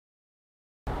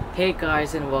Hey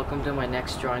guys, and welcome to my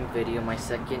next drawing video, my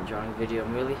second drawing video.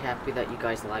 I'm really happy that you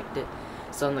guys liked it.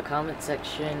 So in the comment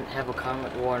section, have a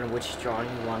comment warning which drawing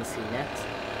you want to see next.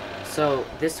 So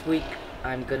this week,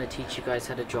 I'm going to teach you guys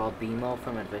how to draw BMO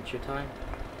from Adventure Time.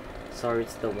 Sorry,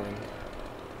 it's the wind.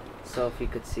 So if you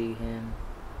could see him.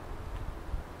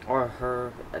 Or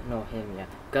her. No, him, yeah.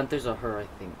 Gunther's a her, I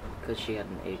think. Because she had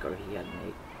an egg, or he had an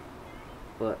egg.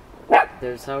 But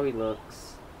there's how he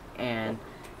looks. And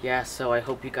yeah, so I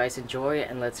hope you guys enjoy it,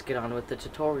 and let's get on with the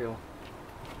tutorial.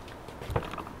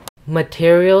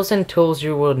 Materials and tools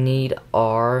you will need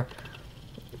are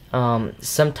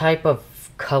some type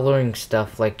of coloring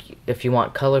stuff, like if you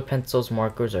want color pencils,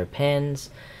 markers, or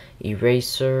pens,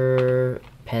 eraser,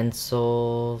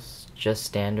 pencils, just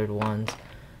standard ones,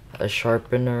 a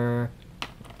sharpener,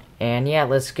 and yeah,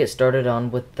 let's get started on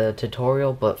with the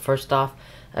tutorial. But first off,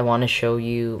 I want to show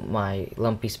you my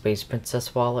Lumpy Space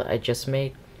Princess wallet I just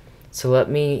made. So let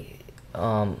me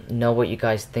know what you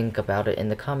guys think about it in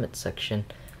the comment section.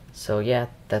 So yeah,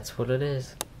 that's what it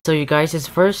is. So you guys, his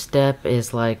first step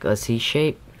is like a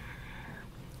C-shape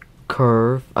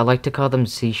curve. I like to call them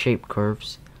C-shaped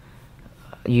curves.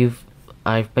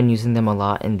 I've been using them a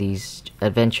lot in these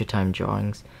Adventure Time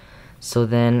drawings. So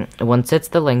then, once it's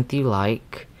the length you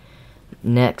like,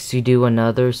 next you do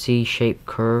another C-shaped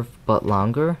curve but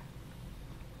longer.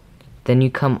 Then you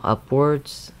come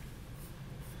upwards.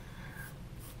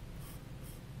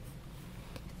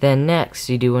 Then next,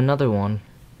 you do another one.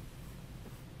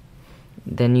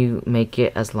 Then you make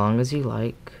it as long as you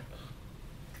like.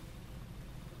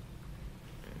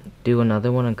 Do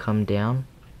another one and come down.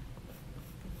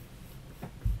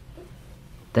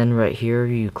 Then right here,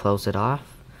 you close it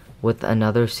off with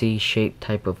another C-shaped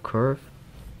type of curve.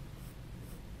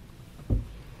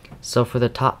 So for the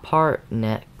top part,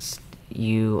 next,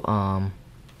 you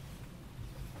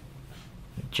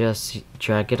just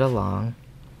drag it along.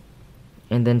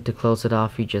 And then to close it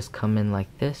off, you just come in like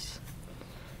this.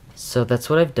 So that's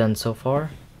what I've done so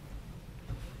far.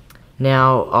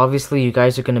 Now, obviously, you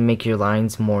guys are going to make your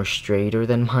lines more straighter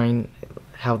than mine,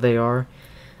 how they are.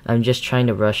 I'm just trying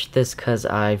to rush this because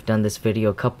I've done this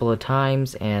video a couple of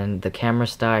times and the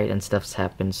camera's died and stuff's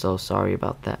happened, so sorry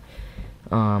about that.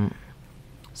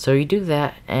 So you do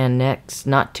that, and next,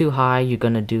 not too high, you're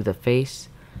going to do the face.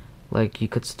 Like, you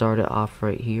could start it off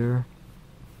right here.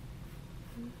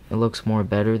 It looks more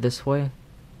better this way.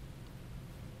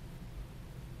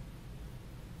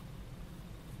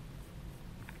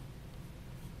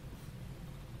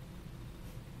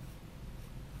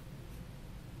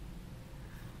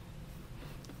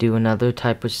 Do another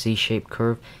type of C-shaped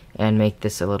curve and make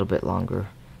this a little bit longer.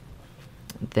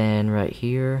 Then right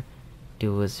here,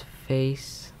 do his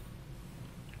face,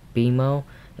 BMO,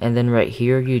 and then right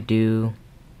here you do.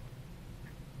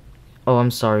 Oh,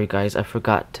 I'm sorry guys, I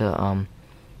forgot to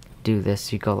do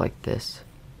this. You go like this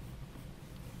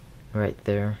right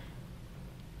there.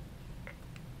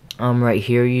 Right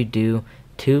here you do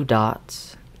 2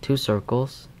 dots, 2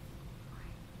 circles.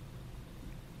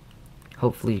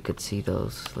 Hopefully you could see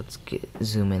those. Let's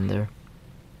zoom in there.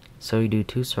 So you do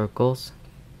 2 circles.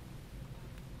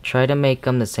 Try to make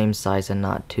them the same size and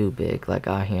not too big like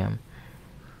I am.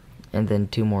 And then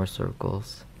 2 more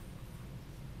circles.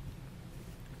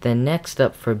 Then next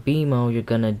up for BMO, you're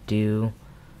gonna do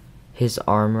his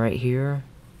arm right here.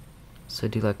 So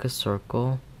do like a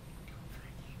circle.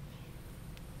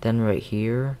 Then right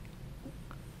here,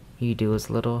 you do his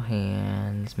little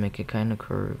hands, make it kind of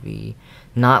curvy.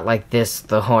 Not like this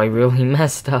though, I really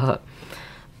messed up.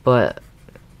 But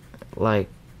like,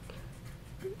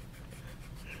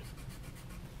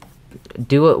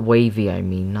 do it wavy, I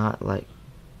mean, not like,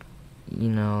 you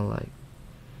know, like,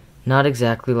 not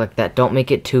exactly like that. Don't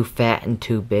make it too fat and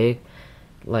too big.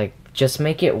 Like, just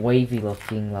make it wavy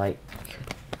looking like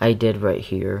I did right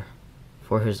here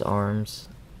for his arms.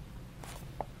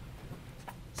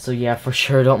 So yeah, for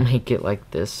sure don't make it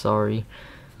like this, sorry.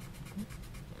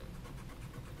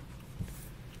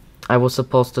 I was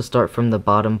supposed to start from the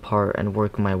bottom part and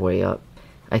work my way up.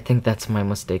 I think that's my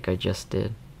mistake I just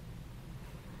did.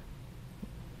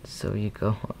 So you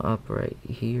go up right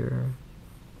here.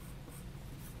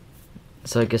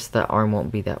 So I guess that arm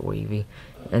won't be that wavy.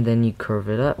 And then you curve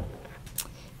it up.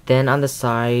 Then on the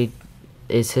side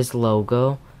is his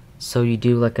logo. So you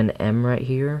do like an M right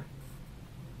here.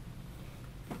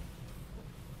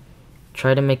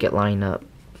 Try to make it line up.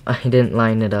 I didn't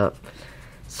line it up.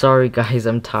 Sorry guys,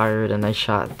 I'm tired and I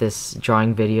shot this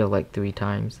drawing video like 3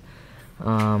 times.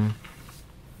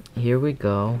 Here we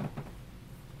go.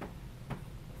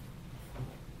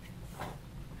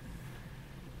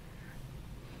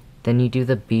 Then you do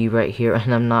the B right here,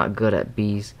 and I'm not good at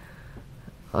B's.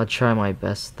 I'll try my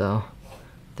best though.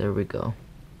 There we go.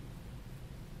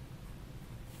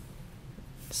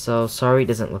 So sorry it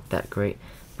doesn't look that great,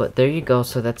 but there you go.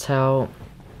 So that's how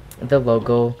the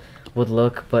logo would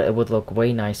look, but it would look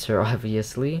way nicer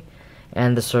obviously,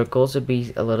 and the circles would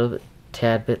be a little bit,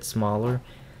 tad bit smaller.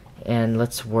 And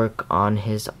let's work on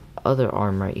his other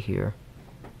arm right here.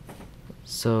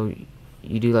 So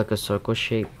you do like a circle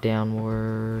shape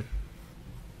downward,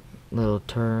 little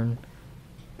turn,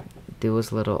 do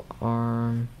his little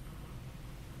arm,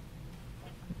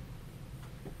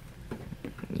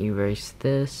 erase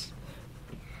this.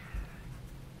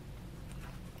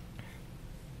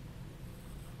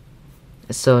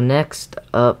 So next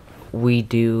up we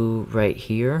do right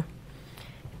here.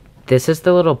 This is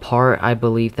the little part I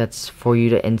believe that's for you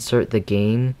to insert the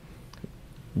game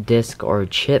disc or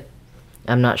chip.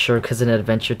 I'm not sure because in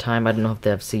Adventure Time I don't know if they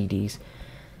have CDs.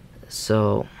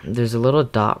 So there's a little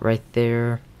dot right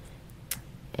there,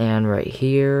 and right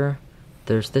here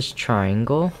there's this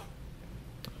triangle,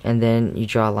 and then you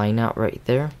draw a line out right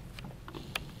there,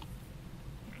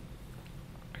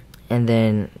 and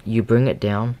then you bring it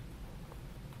down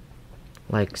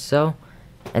like so,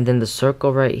 and then the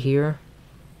circle right here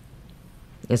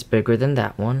is bigger than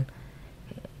that one,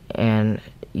 and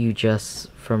you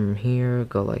just from here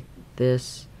go like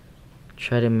this,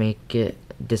 try to make it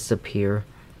disappear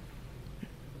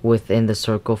within the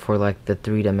circle for like the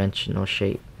three-dimensional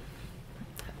shape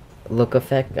look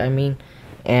effect, I mean.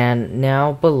 And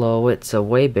now below it's a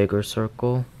way bigger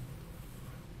circle.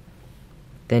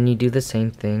 Then you do the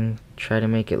same thing, try to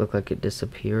make it look like it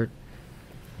disappeared,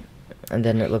 and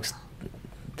then it looks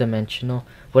dimensional.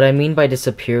 What I mean by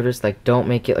disappeared is like don't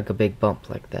make it like a big bump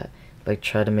like that, like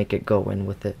try to make it go in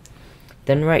with it.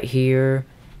 Then right here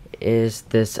is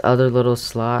this other little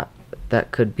slot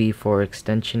that could be for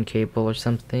extension cable or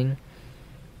something.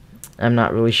 I'm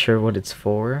not really sure what it's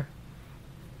for.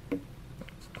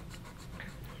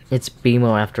 It's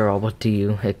BMO after all, what do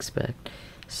you expect?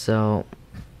 So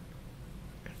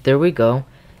there we go,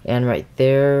 and right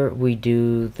there we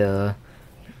do the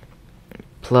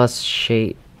plus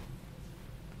shape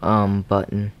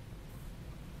button.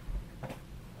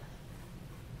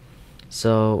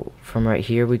 So from right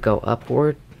here we go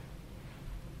upward.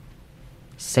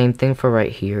 Same thing for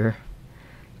right here.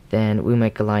 Then we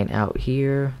make a line out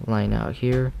here,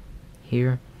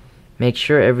 here. Make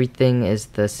sure everything is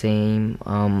the same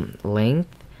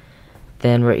length.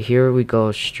 Then right here we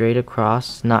go straight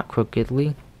across, not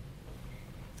crookedly.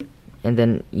 And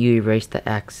then you erase the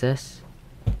axis.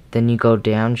 Then you go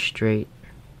down straight.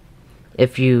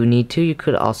 If you need to, you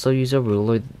could also use a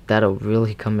ruler. That'll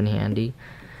really come in handy.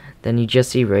 Then you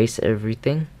just erase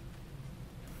everything,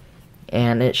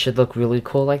 and it should look really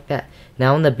cool like that.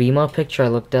 Now in the BMO picture I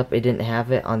looked up, it didn't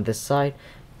have it on this side,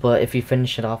 but if you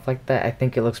finish it off like that, I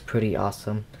think it looks pretty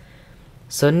awesome.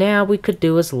 So now we could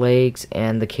do his legs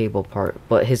and the cable part,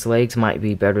 but his legs might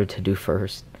be better to do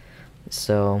first.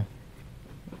 So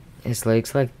his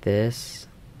legs like this,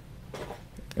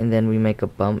 and then we make a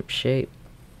bump shape.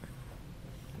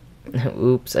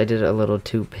 Oops, I did it a little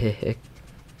too big.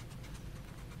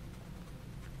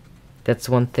 That's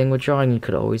one thing with drawing, you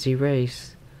could always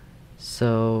erase.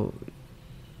 So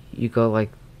you go like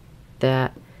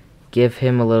that, give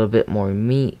him a little bit more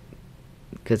meat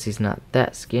because he's not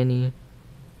that skinny.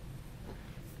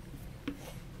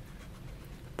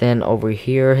 Then over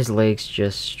here his legs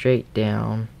just straight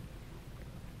down.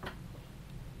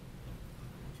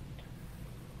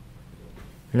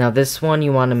 Now this one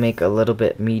you want to make a little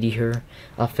bit meatier.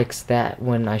 I'll fix that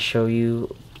when I show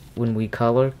you when we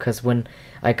color, because when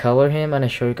I color him and I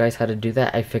show you guys how to do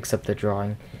that, I fix up the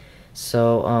drawing.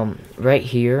 So right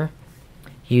here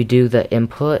you do the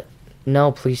input.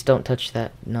 No, please don't touch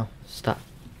that. No, stop.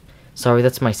 Sorry,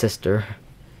 that's my sister.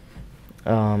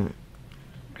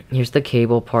 Here's the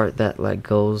cable part that like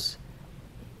goes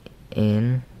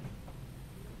in.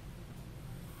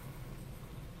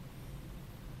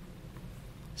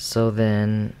 So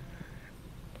then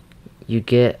you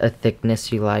get a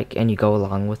thickness you like and you go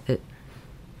along with it.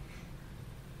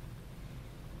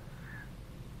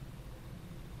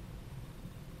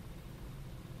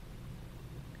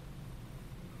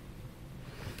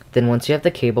 Then once you have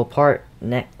the cable part,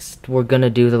 next we're gonna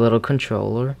do the little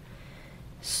controller.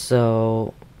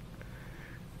 So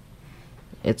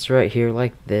it's right here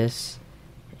like this,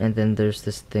 and then there's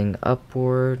this thing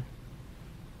upward,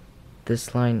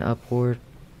 this line upward,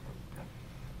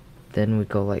 then we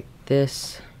go like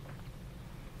this.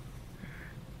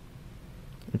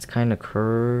 It's kind of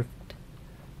curved,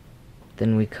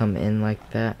 then we come in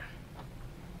like that,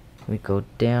 we go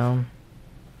down,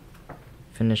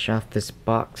 finish off this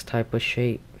box type of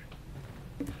shape.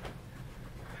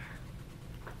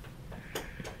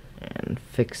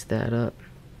 fix that up.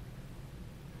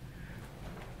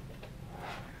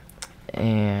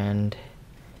 And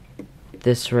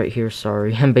this right here,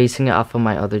 sorry, I'm basing it off of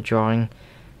my other drawing,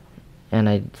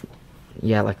 and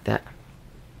yeah, like that.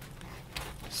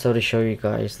 So to show you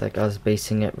guys, like I was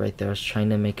basing it right there, I was trying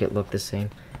to make it look the same.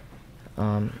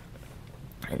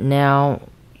 Now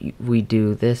we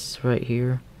do this right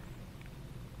here,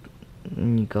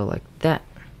 and you go like that.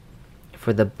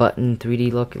 For the button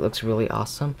 3D look, it looks really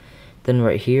awesome. Then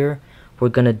right here, we're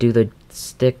gonna do the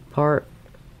stick part.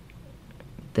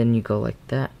 Then you go like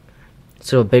that.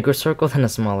 So a bigger circle, then a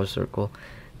smaller circle.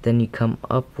 Then you come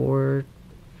upward.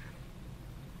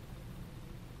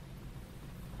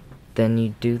 Then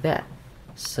you do that.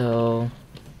 So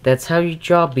that's how you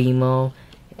draw BMO.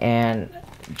 And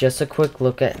just a quick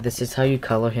look at this is how you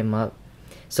color him up.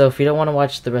 So if you don't want to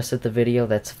watch the rest of the video,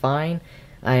 that's fine.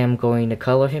 I am going to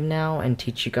color him now and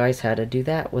teach you guys how to do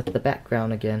that with the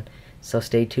background again. So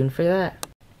stay tuned for that.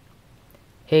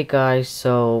 Hey guys,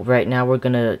 so right now we're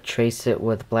going to trace it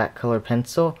with black color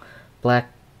pencil,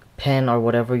 black pen, or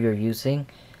whatever you're using.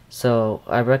 So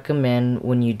I recommend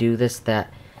when you do this that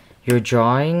your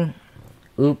drawing,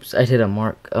 oops, I did a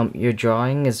mark. Your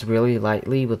drawing is really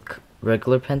lightly with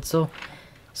regular pencil.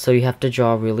 So you have to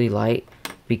draw really light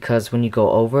because when you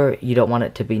go over, you don't want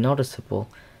it to be noticeable.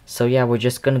 So yeah, we're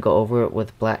just going to go over it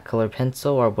with black color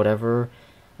pencil or whatever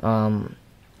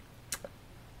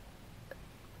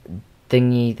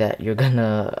thingy that you're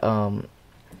gonna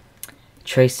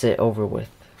trace it over with.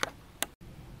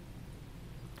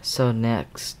 So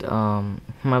next,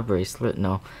 my bracelet,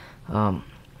 no.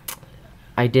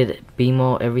 I did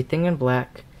BMO everything in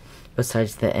black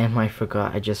besides the M. I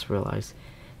forgot, I just realized.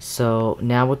 So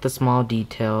now with the small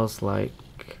details like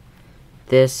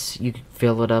this, you can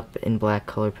fill it up in black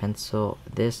color pencil,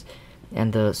 this,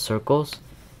 and the circles.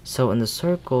 So in the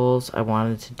circles, I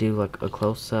wanted to do like a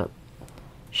close-up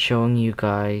showing you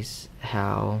guys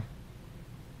how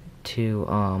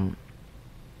to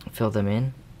fill them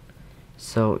in.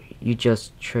 So you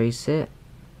just trace it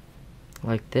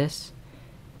like this,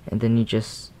 and then you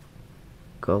just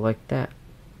go like that.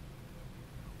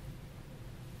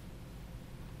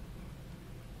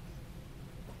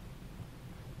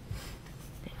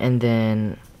 And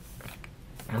then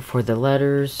for the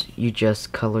letters, you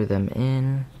just color them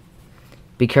in.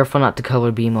 Be careful not to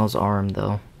color BMO's arm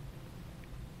though.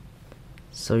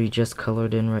 So you just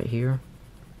colored in right here.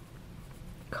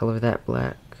 Color that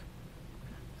black.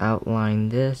 Outline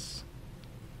this.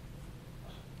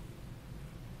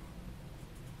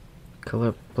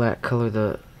 Color black, color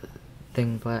the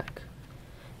thing black.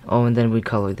 Oh, and then we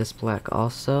color this black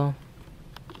also.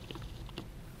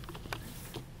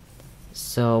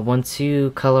 So once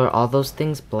you color all those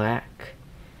things black,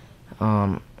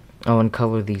 oh, and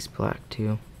color these black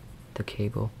too, the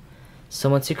cable. So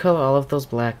once you color all of those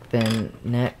black, then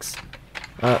next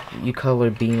you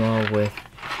color BMO with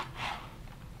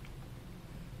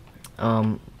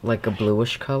like a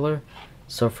bluish color.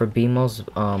 So for BMO's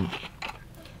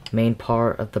main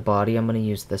part of the body, I'm gonna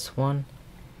use this one,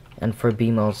 and for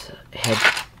BMO's head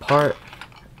part,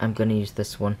 I'm gonna use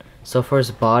this one. So for his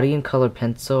body and color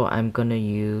pencil, I'm gonna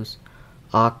use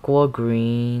aqua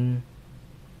green.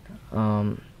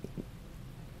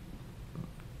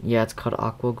 Yeah, it's called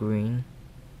aqua green.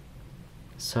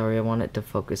 Sorry, I want it to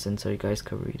focus in so you guys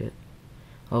could read it.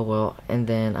 Oh well, and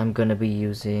then I'm gonna be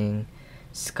using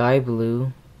sky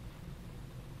blue.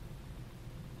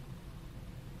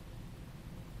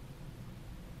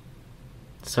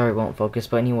 Sorry, it won't focus,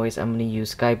 but anyways, I'm gonna use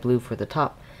sky blue for the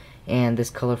top, and this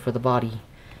color for the body.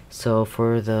 So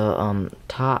for the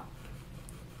top,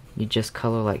 you just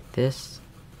color like this,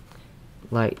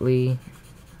 lightly,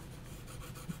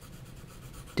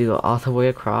 do it all the way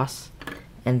across.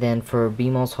 And then for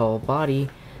BMO's whole body,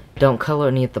 don't color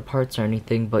any of the parts or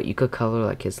anything, but you could color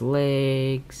like his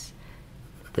legs,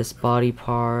 this body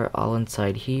part, all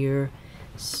inside here.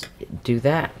 Do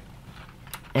that.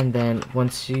 And then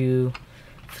once you've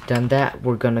done that,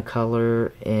 we're gonna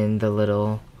color in the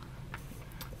little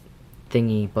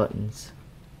thingy buttons.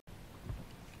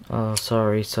 Oh,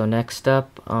 sorry. So next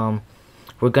up,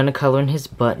 we're gonna color in his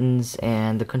buttons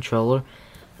and the controller.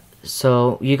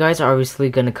 So you guys are obviously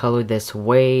gonna color this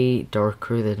way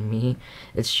darker than me.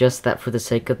 It's just that for the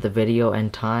sake of the video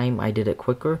and time, I did it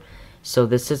quicker. So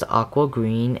this is aqua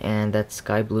green, and that's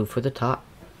sky blue for the top.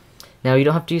 Now you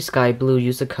don't have to use sky blue.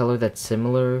 Use a color that's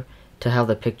similar to how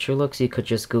the picture looks. You could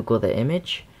just Google the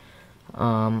image.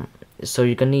 So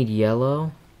you're gonna need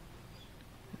yellow.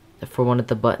 For one of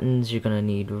the buttons, you're gonna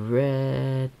need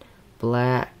red,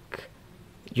 black.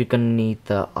 You're gonna need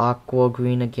the aqua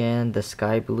green again, the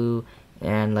sky blue,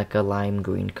 and like a lime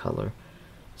green color.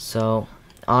 So,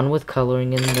 on with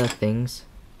coloring in the things.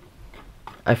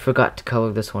 I forgot to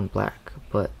color this one black,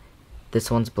 but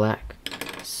this one's black.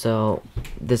 So,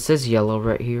 this is yellow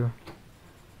right here.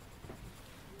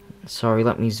 Sorry,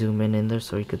 let me zoom in there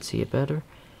so you could see it better.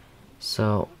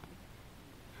 So,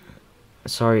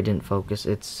 sorry it didn't focus.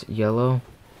 It's yellow.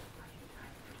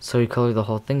 So you color the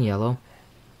whole thing yellow.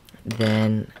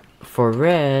 Then, for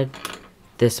red,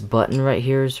 this button right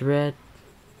here is red.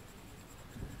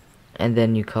 And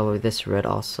then you color this red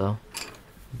also.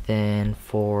 Then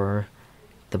for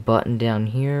the button down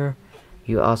here,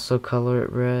 you also color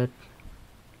it red.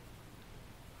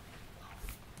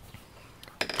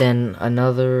 Then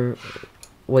another,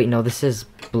 wait, no, this is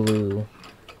blue.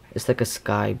 It's like a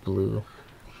sky blue.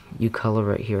 You color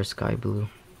right here sky blue.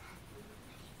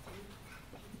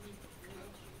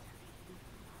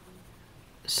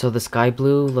 So the sky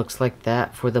blue looks like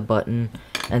that for the button.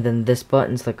 And then this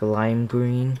button's like a lime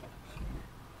green.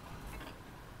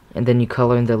 And then you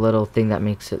color in the little thing that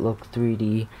makes it look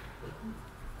 3D.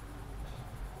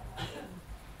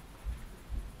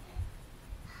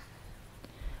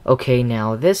 Okay,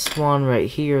 now this one right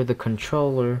here, the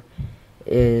controller,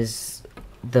 is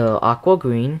the aqua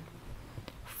green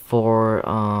for,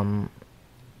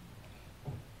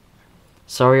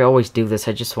 sorry I always do this,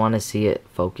 I just want to see it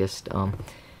focused.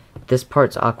 This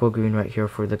part's aqua green right here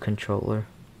for the controller.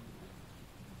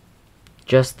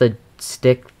 Just the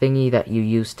stick thingy that you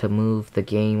use to move the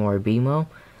game or BMO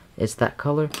is that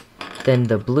color. Then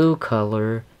the blue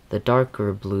color, the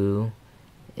darker blue,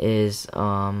 is,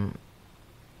 oh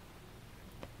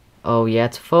yeah,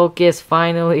 it's focused.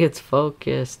 Finally, it's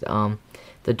focused.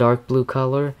 The dark blue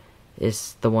color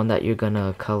is the one that you're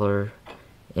gonna color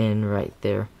in right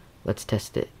there. Let's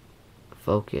test it.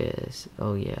 Focus.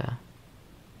 Oh yeah,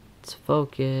 it's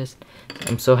focused.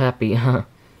 I'm so happy.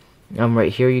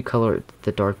 Right here you color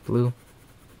the dark blue.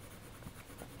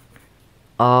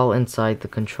 All inside the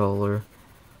controller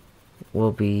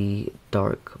will be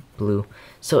dark blue.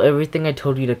 So everything I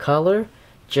told you to color,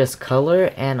 just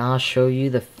color, and I'll show you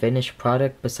the finished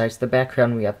product besides the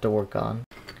background we have to work on.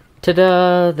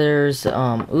 Ta-da! There's,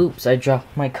 oops, I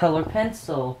dropped my color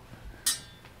pencil.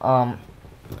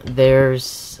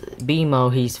 There's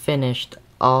BMO, he's finished.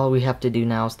 All we have to do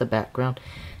now is the background.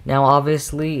 Now,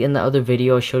 obviously, in the other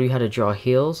video, I showed you how to draw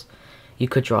hills. You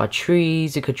could draw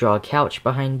trees, you could draw a couch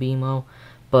behind BMO.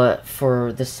 But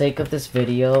for the sake of this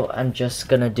video, I'm just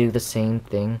gonna do the same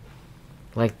thing.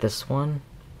 Like this one.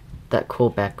 That cool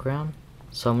background.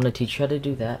 So I'm gonna teach you how to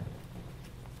do that.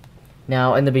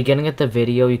 Now, in the beginning of the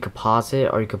video, you could pause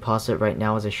it, or you could pause it right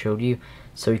now as I showed you.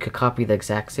 So you could copy the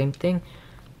exact same thing.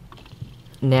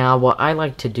 Now, what I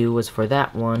like to do is for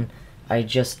that one, I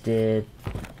just did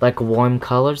like warm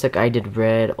colors, like I did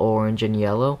red, orange, and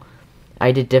yellow.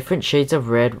 I did different shades of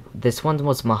red. This one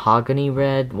was mahogany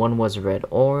red, one was red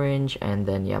orange, and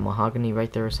then yeah, mahogany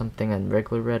right there or something, and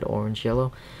regular red, orange,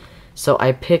 yellow. So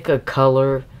I pick a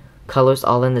colors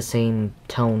all in the same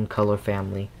tone color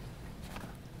family.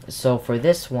 So for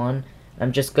this one,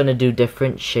 I'm just gonna do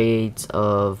different shades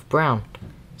of brown.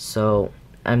 So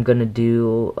I'm gonna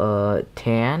do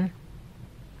tan.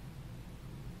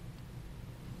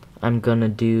 I'm gonna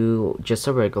do just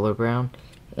a regular brown,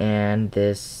 and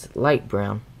this light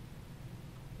brown.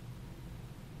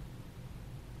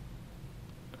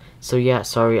 So yeah,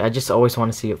 sorry, I just always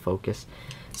want to see it focus.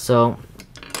 So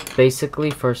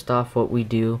basically, first off, what we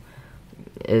do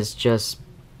is just,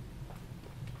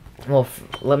 well,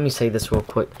 let me say this real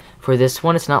quick. For this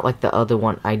one, it's not like the other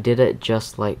one. I did it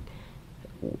just like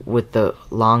with the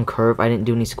long curve. I didn't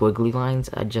do any squiggly lines.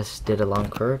 I just did a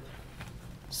long curve.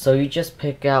 So you just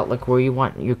pick out like where you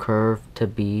want your curve to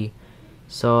be.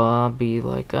 So I'll be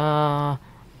like, why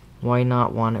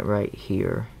not want it right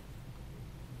here?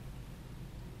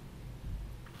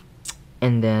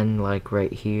 And then like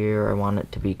right here, I want it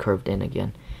to be curved in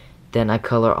again. Then I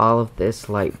color all of this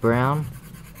light brown.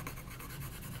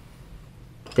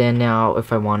 Then now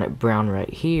if I want it brown right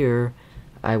here,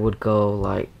 I would go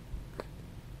like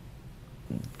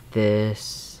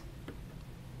this.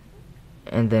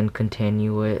 And then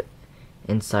continue it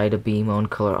inside a BMO and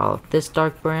color all of this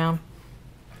dark brown.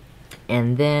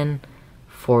 And then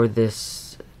for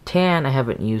this tan I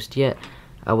haven't used yet,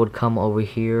 I would come over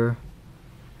here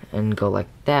and go like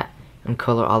that and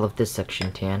color all of this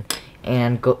section tan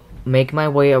and go make my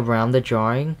way around the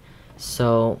drawing.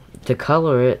 So to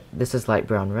color it, this is light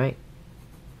brown, right?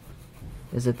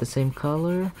 Is it the same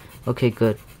color? Okay,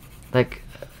 good. Like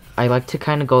I like to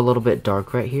kind of go a little bit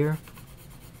dark right here.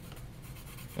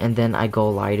 And then I go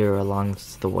lighter along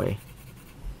the way.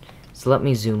 So let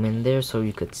me zoom in there so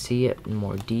you could see it in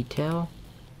more detail.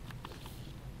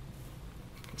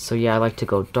 So yeah, I like to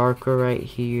go darker right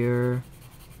here,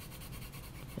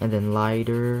 and then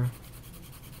lighter.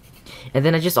 And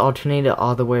then I just alternate it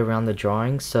all the way around the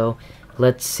drawing, so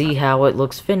let's see how it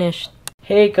looks finished.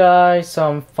 Hey guys, so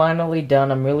I'm finally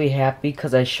done. I'm really happy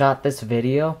because I shot this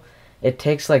video. It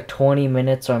takes like 20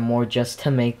 minutes or more just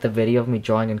to make the video of me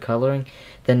drawing and coloring.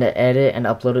 Then to edit and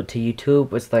upload it to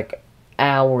YouTube, it's like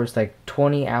hours, like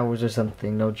 20 hours or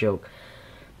something, no joke.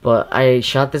 But I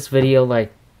shot this video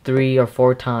like 3 or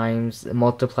 4 times,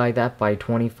 multiply that by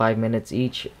 25 minutes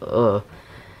each.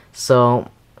 So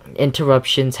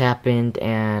interruptions happened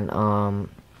and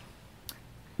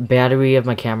battery of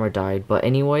my camera died. But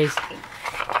anyways,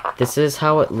 this is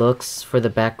how it looks for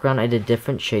the background. I did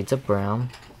different shades of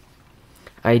brown.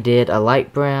 I did a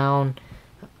light brown.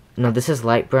 No, this is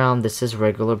light brown, this is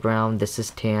regular brown, this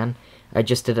is tan. I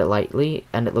just did it lightly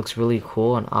and it looks really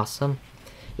cool and awesome.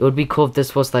 It would be cool if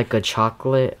this was like a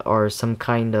chocolate or some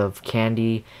kind of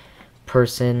candy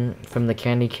person from the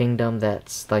Candy Kingdom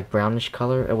that's like brownish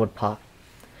color. It would pop.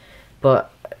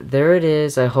 But there it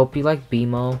is. I hope you like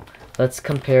BMO. Let's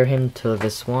compare him to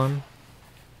this one.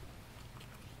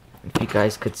 If you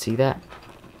guys could see that.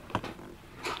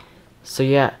 So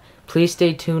yeah, please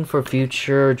stay tuned for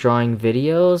future drawing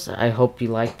videos. I hope you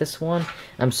like this one.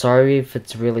 I'm sorry if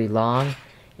it's really long.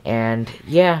 And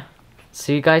yeah,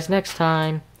 see you guys next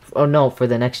time. Oh no, for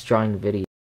the next drawing video.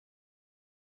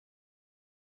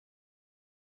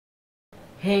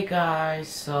 Hey guys,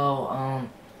 so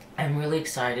I'm really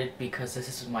excited because this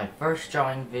is my first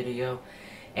drawing video,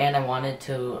 and I wanted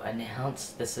to announce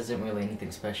this isn't really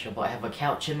anything special, but I have a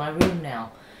couch in my room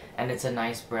now, and it's a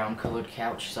nice brown colored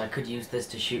couch, so I could use this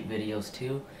to shoot videos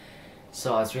too.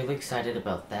 So I was really excited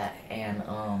about that, and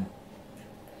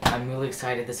I'm really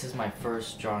excited. This is my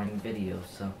first drawing video,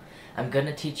 so I'm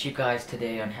gonna teach you guys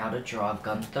today on how to draw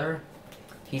Gunther.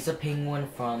 He's a penguin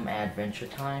from Adventure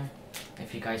Time,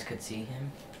 if you guys could see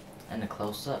him in a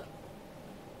close-up.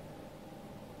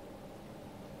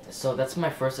 So that's my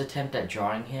first attempt at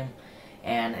drawing him,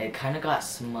 and it kind of got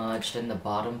smudged, and the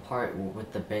bottom part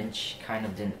with the bench kind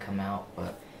of didn't come out,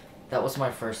 but that was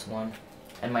my first one.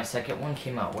 And my second one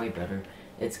came out way better.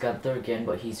 It's Gunther again,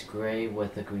 but he's gray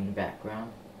with a green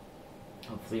background.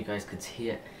 Hopefully you guys could see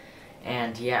it.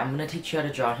 And yeah, I'm going to teach you how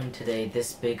to draw him today,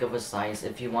 this big of a size.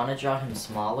 If you want to draw him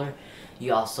smaller,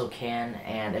 you also can.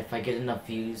 And if I get enough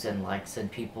views and likes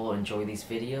and people enjoy these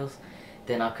videos,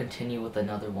 then I'll continue with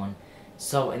another one.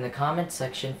 So in the comment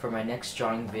section for my next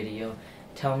drawing video,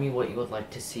 tell me what you would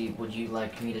like to see. Would you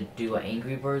like me to do an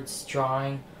Angry Birds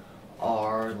drawing,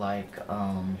 or like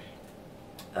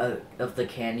of the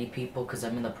candy people, because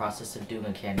I'm in the process of doing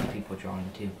a candy people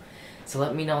drawing too. So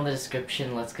let me know in the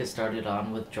description. Let's get started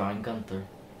on with drawing Gunther.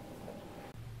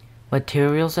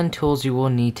 Materials and tools you will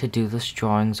need to do this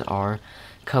drawings are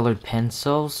colored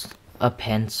pencils, a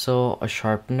pencil, a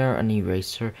sharpener, an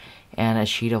eraser, and a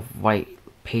sheet of white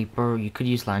paper. You could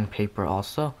use lined paper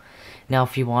also. Now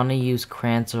if you want to use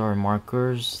crayons or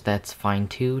markers, that's fine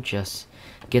too. Just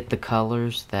get the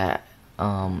colors that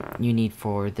you need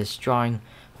for this drawing,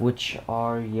 which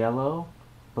are yellow,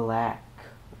 black,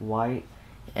 white,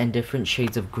 and different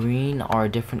shades of green are a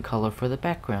different color for the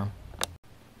background.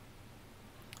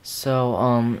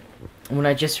 So when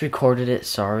I just recorded it,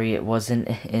 sorry it wasn't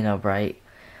in a right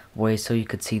way so you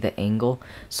could see the angle.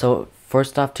 So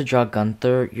first off, to draw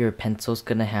Gunther, your pencil's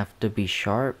gonna have to be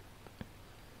sharp,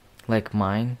 like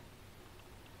mine.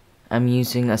 I'm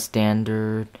using a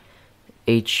standard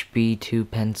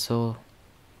HB2 pencil,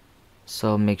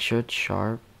 so make sure it's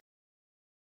sharp.